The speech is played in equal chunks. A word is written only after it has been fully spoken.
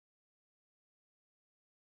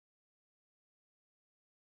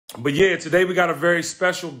But yeah, today we got a very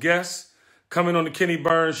special guest coming on the Kenny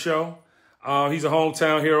Burns Show. He's a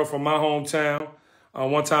hometown hero from my hometown.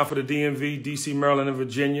 One time for the DMV, DC, Maryland, and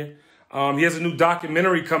Virginia. He has a new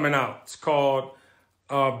documentary coming out. It's called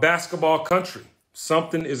Basketball Country.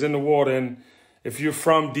 Something is in the water, and if you're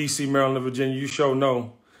from DC, Maryland, and Virginia, you sure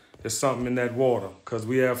know there's something in that water because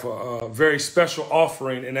we have a very special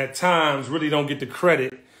offering, and at times really don't get the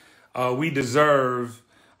credit we deserve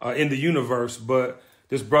in the universe. But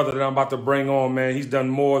this brother that I'm about to bring on, man, he's done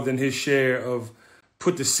more than his share of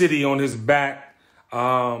put the city on his back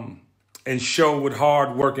and show what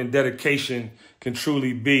hard work and dedication can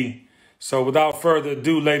truly be. So without further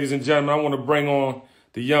ado, ladies and gentlemen, I want to bring on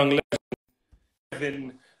the young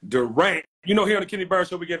legend, Durant. You know, here on the Kenny Burns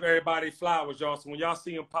Show, we give everybody flowers, y'all. So when y'all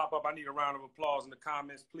see him pop up, I need a round of applause in the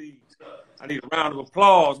comments, please. I need a round of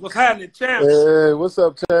applause. What's happening, champ? Hey, what's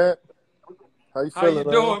up, champ? How you feeling, How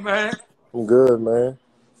you doing, man? I'm good, man.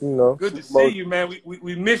 You know, good to see you, man.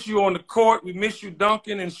 We miss you on the court. We miss you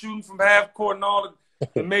dunking and shooting from half court and all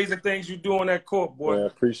the amazing things you do on that court, boy. Man, I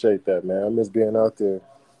appreciate that, man. I miss being out there.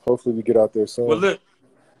 Hopefully we get out there soon. Well, look,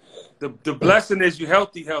 the blessing is you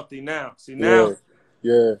healthy now. See, now,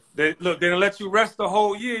 yeah. They done let you rest the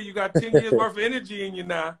whole year. You got 10 years worth of energy in you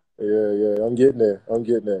now. Yeah. I'm getting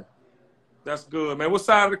there. That's good, man. What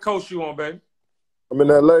side of the coast you on, baby? I'm in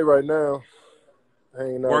LA right now.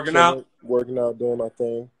 Hanging out, working out, doing my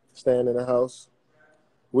thing, staying in the house.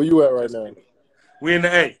 Where you at right now? We in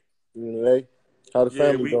the A. You in the A? How the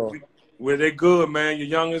family doing? Well, they good, man. Your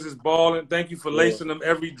youngest is balling. Thank you for lacing them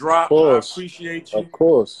every drop. I appreciate you. Of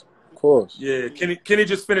course. Yeah, Kenny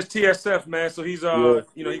just finished TSF, man. So he's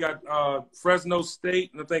you know, he got Fresno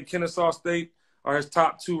State and I think Kennesaw State are his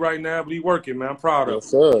top two right now. But he working, man. I'm proud of him. Yes,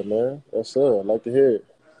 sir, man. Yes, sir. I like to hear it.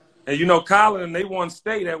 And you know, Colin, they won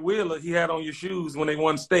state at Wheeler. He had on your shoes when they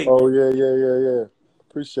won state. Oh yeah.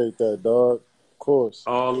 Appreciate that, dog. Of course.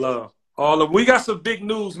 All love. We got some big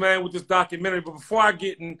news, man, with this documentary. But before I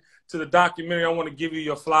get into the documentary, I want to give you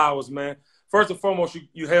your flowers, man. First and foremost,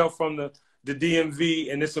 you hail from the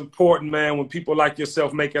DMV, and it's important, man, when people like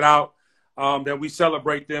yourself make it out, that we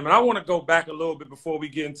celebrate them. And I want to go back a little bit before we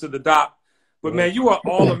get into the doc. But, man, you are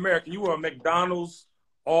All-American. You were a McDonald's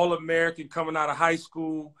All-American coming out of high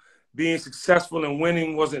school. Being successful and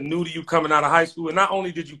winning wasn't new to you coming out of high school. And not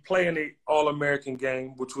only did you play in the All-American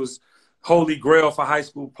game, which was holy grail for high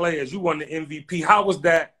school players, you won the MVP. How was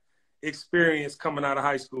that experience coming out of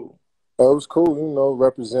high school? It was cool, you know,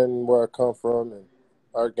 representing where I come from. And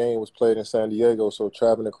our game was played in San Diego, so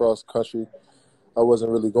traveling across the country, I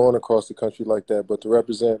wasn't really going across the country like that. But to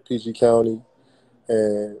represent PG County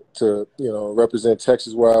and to, you know, represent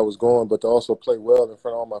Texas where I was going, but to also play well in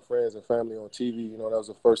front of all my friends and family on TV, you know, that was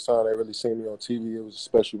the first time they really seen me on TV. It was a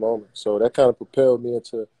special moment. So that kind of propelled me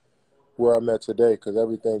into where I'm at today because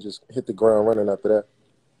everything just hit the ground running after that.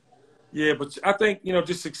 Yeah, but I think, you know,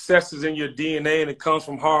 just success is in your DNA and it comes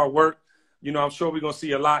from hard work. You know, I'm sure we're going to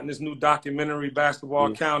see a lot in this new documentary,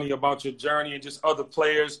 Basketball County, about your journey and just other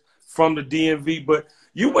players from the DMV. But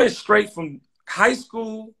you went straight from high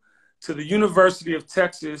school to the University of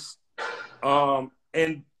Texas,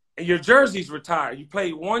 and your jersey's retired. You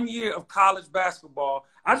played 1 year of college basketball.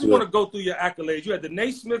 I just want to go through your accolades. You had the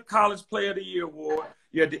Naismith College Player of the Year Award.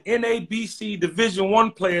 You had the NABC Division I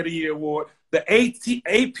Player of the Year Award, the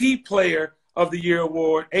AP Player of the Year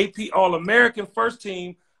Award, AP All-American First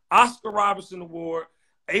Team, Oscar Robertson Award,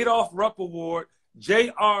 Adolph Rupp Award,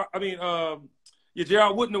 J.R.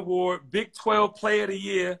 Wooden Award, Big 12 Player of the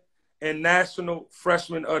Year, and National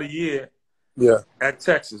Freshman of the Year at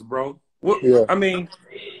Texas, bro. I mean,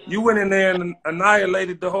 you went in there and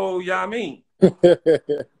annihilated the whole Yamin.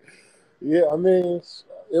 Yeah, I mean,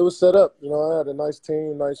 it was set up. You know, I had a nice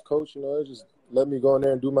team, nice coach. You know, it just let me go in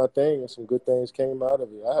there and do my thing, and some good things came out of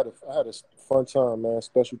it. I had a fun time, man,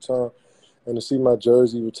 special time. And to see my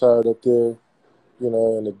jersey retired up there, you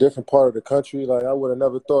know, in a different part of the country, like I would have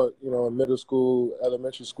never thought, you know, in middle school,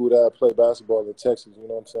 elementary school, that I'd play basketball in Texas, you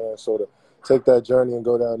know what I'm saying? So to take that journey and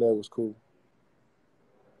go down there was cool.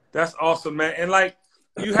 That's awesome, man. And, like,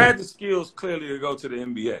 you had the skills clearly to go to the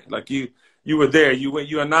NBA. Like, you were there.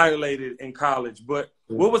 You annihilated in college. But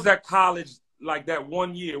what was that college, like that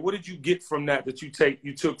 1 year? What did you get from that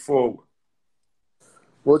you took forward?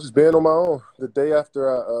 Well, just being on my own. The day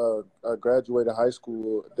after I graduated high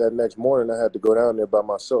school, that next morning I had to go down there by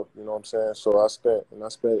myself, you know what I'm saying? So I spent,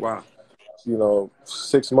 you know,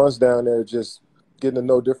 6 months down there just getting to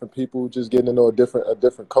know different people, just getting to know a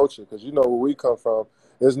different culture. Because, you know, where we come from,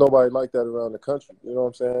 there's nobody like that around the country, you know what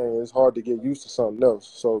I'm saying? It's hard to get used to something else.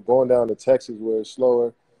 So going down to Texas where it's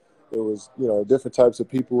slower, it was, you know, different types of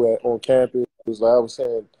people on campus. It was like I was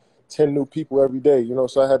saying, 10 new people every day, you know,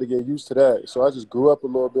 so I had to get used to that. So I just grew up a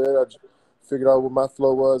little bit. I just figured out what my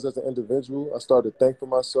flow was as an individual. I started to think for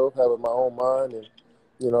myself, having my own mind, and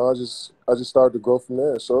you know, I just started to grow from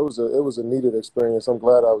there. So it was a needed experience. I'm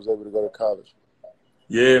glad I was able to go to college.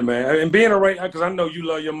 Yeah, man. And being away, because I know you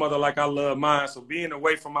love your mother like I love mine. So being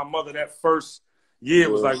away from my mother that first year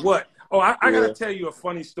was Yeah, like, what? Oh, I got to yeah, tell you a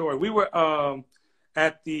funny story. We were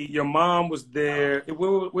at your mom was there.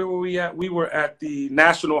 Where were we at? We were at the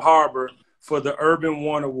National Harbor for the Urban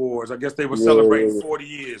One Awards. I guess they were yeah, celebrating yeah, 40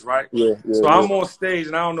 years, right? yeah, yeah, So yeah. I'm on stage,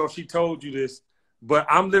 and I don't know if she told you this, but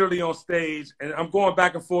I'm literally on stage, and I'm going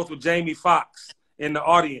back and forth with Jamie Foxx in the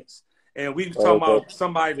audience. And we was Oh, talking okay. about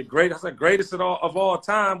somebody the greatest, I said greatest of all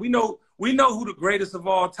time. We know who the greatest of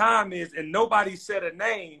all time is, and nobody said a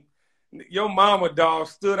name. Your mama dog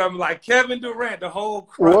stood up like Kevin Durant, the whole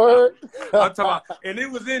crowd. What? I'm talking about, and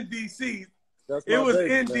it was in DC. That's It my was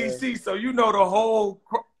baby, in man. DC, so you know the whole.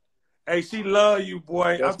 Hey, she love you,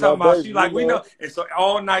 boy. I'm That's my talking about baby, she you like we know, know. and so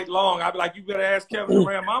all night long I be like, you better ask Kevin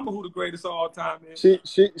Durant, mama, who the greatest of all time is.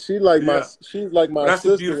 She like my Yeah, she's like but my that's a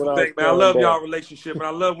sister when beautiful I was thing, man. I playing love ball. y'all relationship, and I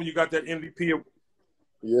love when you got that MVP.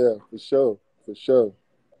 Yeah, for sure, for sure.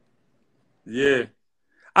 Yeah.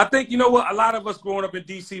 I think, you know what, a lot of us growing up in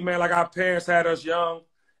DC, man, like our parents had us young,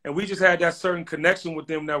 and we just had that certain connection with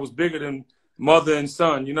them that was bigger than mother and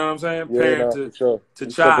son. You know what I'm saying? Yeah, Parent nah, for sure. to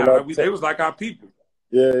We spent a child. lot Like of they time. was like our people.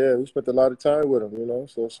 Yeah, yeah, we spent a lot of time with them, you know.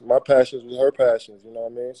 So my passions was her passions, you know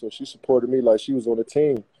what I mean? So she supported me like she was on the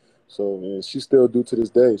team. So and she still do to this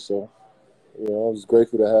day. So, you know, I was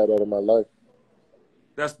grateful to have that in my life.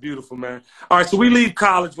 That's beautiful, man. All right, so we leave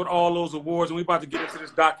college with all those awards, and we about to get into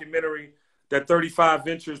this documentary that 35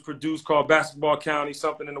 Ventures produced called Basketball County,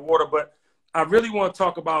 Something in the Water. But I really want to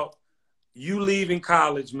talk about you leaving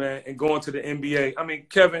college, man, and going to the NBA. I mean,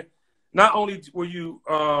 Kevin, not only were you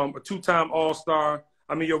a two-time All-Star,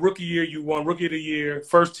 I mean, your rookie year, you won Rookie of the Year,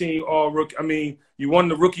 first team All Rookie. I mean, you won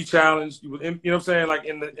the Rookie Challenge. You were, you know what I'm saying? Like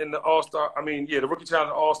in the All-Star. I mean, yeah, the Rookie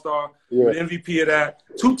Challenge All-Star. You Yeah, were the MVP of that.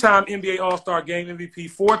 Two-time NBA All-Star Game MVP.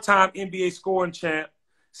 Four-time NBA scoring champ.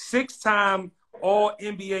 Six-time All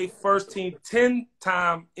NBA first team.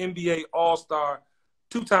 10-time NBA All-Star.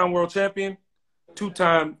 Two-time World Champion.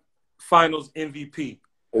 Two-time Finals MVP.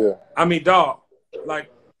 yeah, I mean, dog,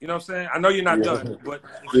 like, you know what I'm saying? I know you're not yeah, done, but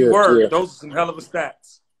if you yeah, were, yeah. those are some hell of a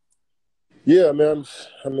stats. Yeah, man.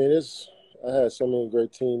 I mean, I had so many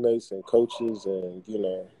great teammates and coaches, and you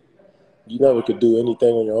know, you never could do anything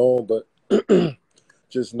on your own. But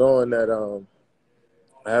just knowing that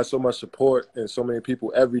I had so much support and so many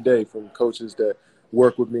people every day from coaches that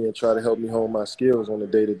work with me and try to help me hone my skills on a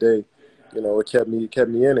day to day. You know, it kept me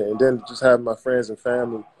in it, and then just having my friends and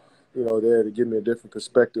family, you know, there to give me a different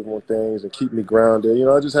perspective on things and keep me grounded. You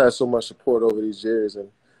know, I just had so much support over these years, and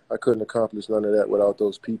I couldn't accomplish none of that without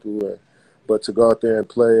those people. But to go out there and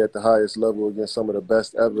play at the highest level against some of the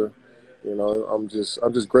best ever, you know, I'm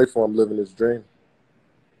just grateful I'm living this dream.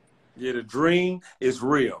 Yeah, the dream is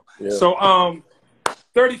real. Yeah. So,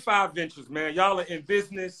 35 Ventures, man. Y'all are in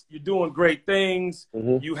business. You're doing great things.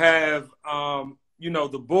 Hmm. You have, you know,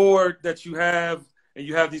 the board that you have, and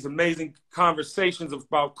you have these amazing conversations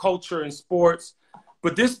about culture and sports.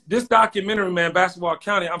 But this documentary, man, Basketball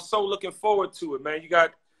County, I'm so looking forward to it, man. You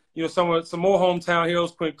got, you know, some more hometown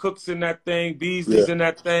heroes. Quinn Cook's in that thing. Yeah. Beasley's in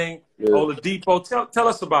that thing. Yeah. Oladipo. Tell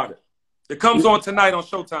us about it. It comes on tonight on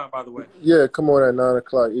Showtime, by the way. Yeah, come on at 9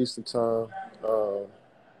 o'clock Eastern time. Um,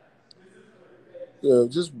 yeah,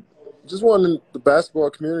 just wanting the basketball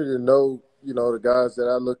community to know, you know, the guys that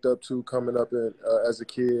I looked up to coming up as a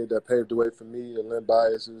kid that paved the way for me, the Lynn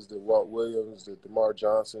Biases, the Walt Williams, the DeMar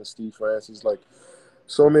Johnson, Steve Francis, like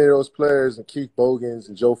so many of those players, and Keith Bogans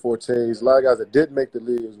and Joe Fortes, a lot of guys that didn't make the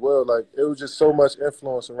league as well. Like it was just so much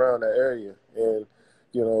influence around that area, and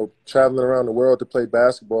you know, traveling around the world to play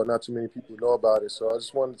basketball, not too many people know about it. So I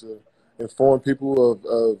just wanted to inform people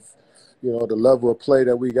of you know, the level of play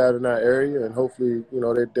that we got in our area, and hopefully, you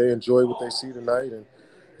know, they enjoy what they see tonight. And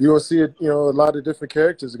you will see it, you know, a lot of different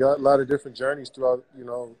characters, got a lot of different journeys throughout, you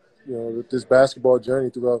know, this basketball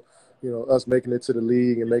journey throughout, you know, us making it to the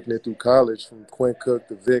league and making it through college, from Quinn Cook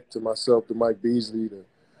to Vic to myself to Mike Beasley to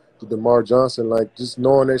DeMar Johnson. Like just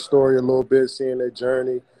knowing their story a little bit, seeing their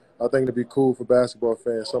journey, I think it'd be cool for basketball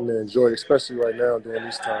fans, something to enjoy, especially right now during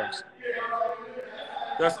these times.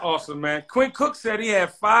 That's awesome, man. Quinn Cook said he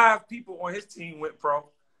had 5 people on his team went pro.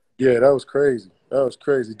 Yeah, that was crazy. That was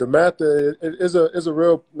crazy. DeMatha is a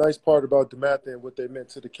real nice part about DeMatha and what they meant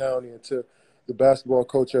to the county and to the basketball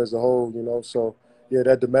culture as a whole. You know, so yeah,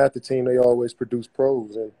 that DeMatha team, they always produce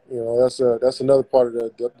pros, and you know that's another part of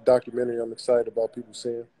the documentary I'm excited about people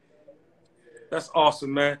seeing. That's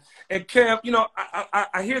awesome, man. And Kev, you know,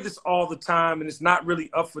 I hear this all the time, and it's not really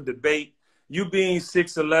up for debate. You being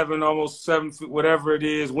 6'11", almost 7 feet, whatever it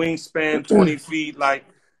is, wingspan 20 feet, like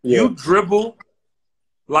Yeah, you dribble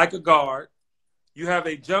like a guard. You have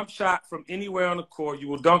a jump shot from anywhere on the court. You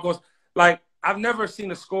will dunk on. Like I've never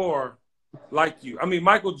seen a scorer like you. I mean,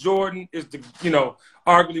 Michael Jordan is the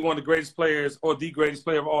arguably one of the greatest players or the greatest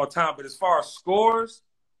player of all time. But as far as scores,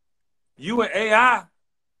 you and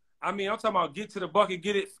I mean, I'm talking about get to the bucket,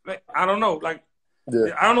 get it. Like, I don't know. Like,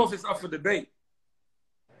 yeah. I don't know if it's up for debate.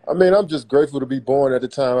 I mean, I'm just grateful to be born at the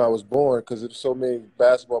time I was born because there's so many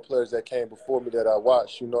basketball players that came before me that I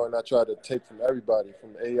watched, and I try to take from everybody,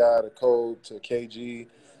 from AI to Cole to KG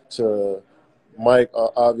to Mike,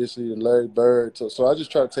 obviously, to Larry Bird. So I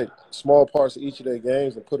just try to take small parts of each of their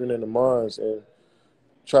games and put it into mine and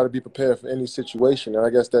try to be prepared for any situation. And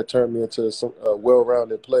I guess that turned me into a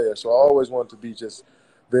well-rounded player. So I always wanted to be just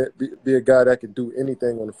be a guy that could do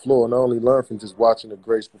anything on the floor and not only learn from just watching the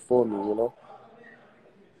greats before me.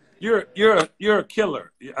 You're a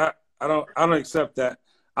killer. I don't accept that.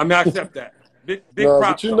 I mean, I accept that. Big No, but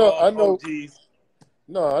props to all I the know. OGs.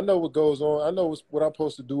 No, I know what goes on. I know what I'm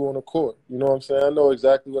supposed to do on the court. You know what I'm saying? I know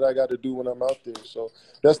exactly what I got to do when I'm out there. So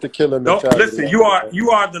that's the killer Don't mentality. listen. You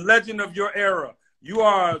are the legend of your era. You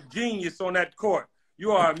are a genius on that court.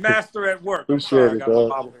 You are a master at work. I'm Appreciate sorry, I it, got my dog.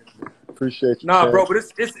 bobble. Appreciate you, Nah, champ. bro, but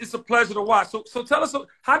it's a pleasure to watch. So tell us,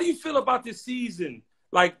 how do you feel about this season?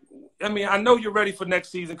 Like, I mean, I know you're ready for next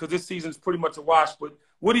season because this season's pretty much a wash. But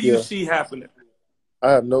what do you Yeah, see happening?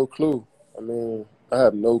 I have no clue. I mean, I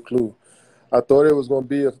have no clue. I thought it was going to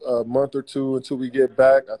be a month or two until we get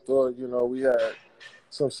back. I thought, we had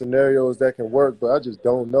some scenarios that can work, but I just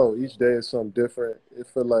don't know. Each day is something different. It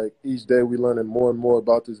feel like each day we learning more and more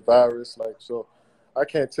about this virus. So I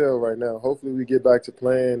can't tell right now. Hopefully we get back to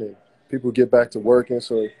playing and people get back to working.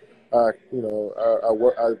 So our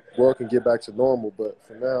work can get back to normal. But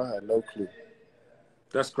for now, I had no clue.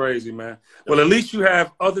 That's crazy, man. Well, at least you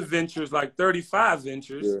have other ventures like 35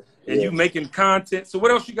 Ventures, Yeah, and yeah, you making content. So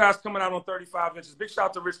what else you guys coming out on 35 Ventures? Big shout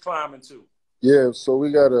out to Rich Kleiman too. yeah. So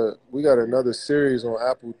we got another series on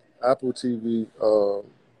Apple TV.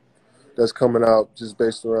 That's coming out just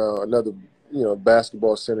based around another,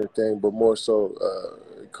 basketball center thing, but more so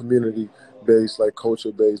community based, like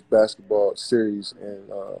culture based basketball series, and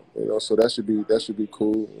so that should be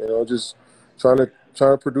cool. Just trying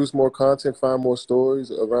to produce more content, find more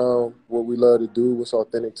stories around what we love to do, what's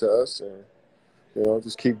authentic to us, and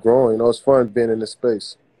just keep growing. It's fun being in this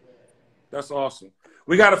space. That's awesome.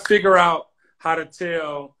 We got to figure out how to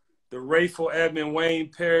tell the Rayful Edmond Wayne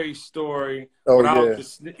Perry story Oh without yeah,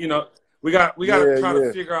 this. We got to yeah, try to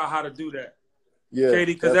yeah, figure out how to do that, yeah,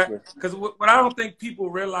 Katie. definitely. Because what I don't think people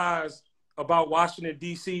realize about Washington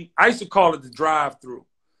D.C. I used to call it the drive-through.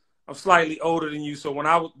 I'm slightly older than you, so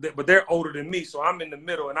but they're older than me, so I'm in the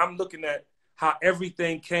middle, and I'm looking at how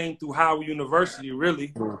everything came through Howard University,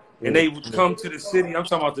 really, and they would come to the city. I'm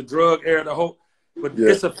talking about the drug era, the whole. But Yeah,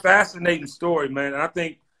 it's a fascinating story, man, and I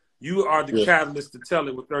think you are the yeah. catalyst to tell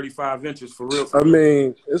it with 35 Ventures, for real, I for real.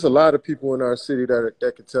 mean, there's a lot of people in our city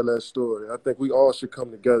that can tell that story. I think we all should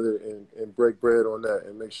come together and break bread on that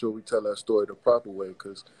and make sure we tell that story the proper way.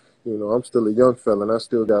 Because, I'm still a young fella and I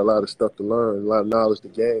still got a lot of stuff to learn, a lot of knowledge to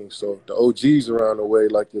gain. So the OGs around the way,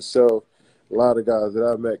 like yourself, a lot of guys that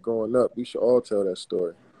I met growing up, we should all tell that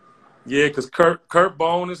story. Yeah, because Kurt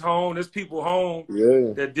Bone is home. There's people home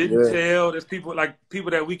Yeah, that didn't yeah, tell. There's people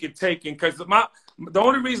that we could take in. Because the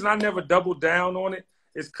only reason I never doubled down on it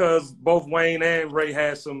is because both Wayne and Ray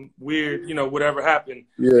had some weird, whatever happened.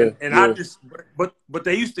 yeah, And I yeah. just, but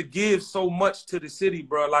they used to give so much to the city,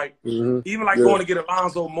 bro. Like even like Yeah, going to get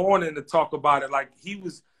Alonzo Mourning to talk about it. Like he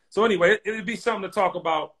was. So anyway, it'd be something to talk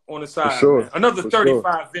about on the for side, sure, man. Another for sure,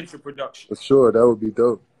 35 Venture production. for sure. That would be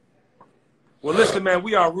dope. Well, listen, man,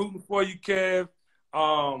 we are rooting for you, Kev.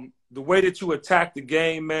 The way that you attack the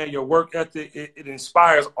game, man, your work ethic, it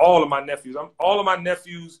inspires all of my nephews. All of my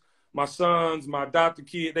nephews, my sons, my adopted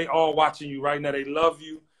kid, they all watching you right now. They love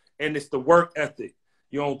you, and it's the work ethic.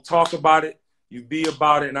 You don't talk about it, you be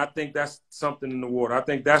about it, and I think that's something in the water. I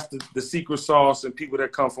think that's the secret sauce and people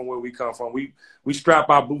that come from where we come from. We strap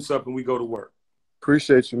our boots up and we go to work.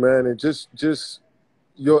 Appreciate you, man, and just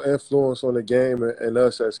your influence on the game and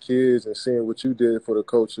us as kids and seeing what you did for the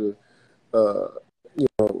culture, uh,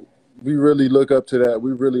 we really look up to that.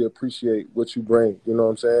 We really appreciate what you bring. You know what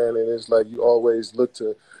I'm saying? And it's like you always look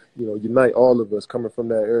to, unite all of us coming from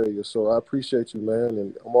that area. So I appreciate you, man.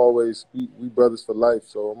 And I'm always, we brothers for life.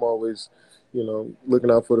 So I'm always,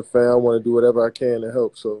 looking out for the fam. I want to do whatever I can to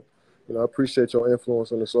help. So, I appreciate your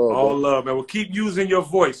influence on us all, All bro. love, man. Well, keep using your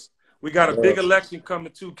voice. We got a big Yes. election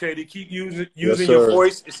coming too, Katie. Keep using Yes, your sir.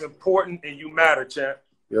 voice. It's important and you matter, champ.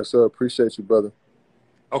 Yes, sir. Appreciate you, brother.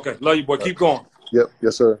 Okay, love you, boy. All right. Keep going. Yep.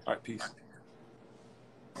 Yes, sir. All right, peace.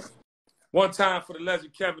 One time for the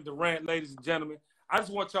legend Kevin Durant, ladies and gentlemen. I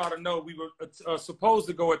just want y'all to know we were supposed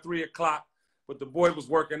to go at 3 o'clock, but the boy was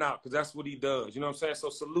working out because that's what he does. You know what I'm saying? So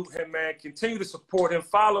salute him, man. Continue to support him.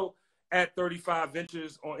 Follow at 35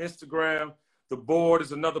 Ventures on Instagram. The board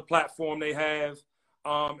is another platform they have.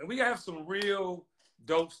 And we have some real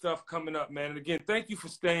dope stuff coming up, man. And again, thank you for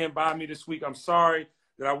staying by me this week. I'm sorry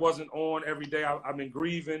that I wasn't on every day. I've been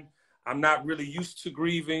grieving. I'm not really used to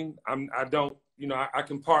grieving. I don't, you know, I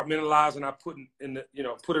compartmentalize and I put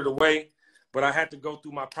it away. But I had to go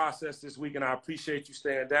through my process this week, and I appreciate you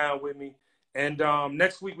staying down with me. And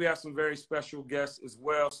next week we have some very special guests as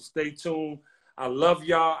well. So stay tuned. I love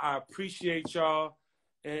y'all. I appreciate y'all.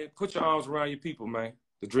 And put your arms around your people, man.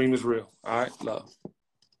 The dream is real. All right? Love.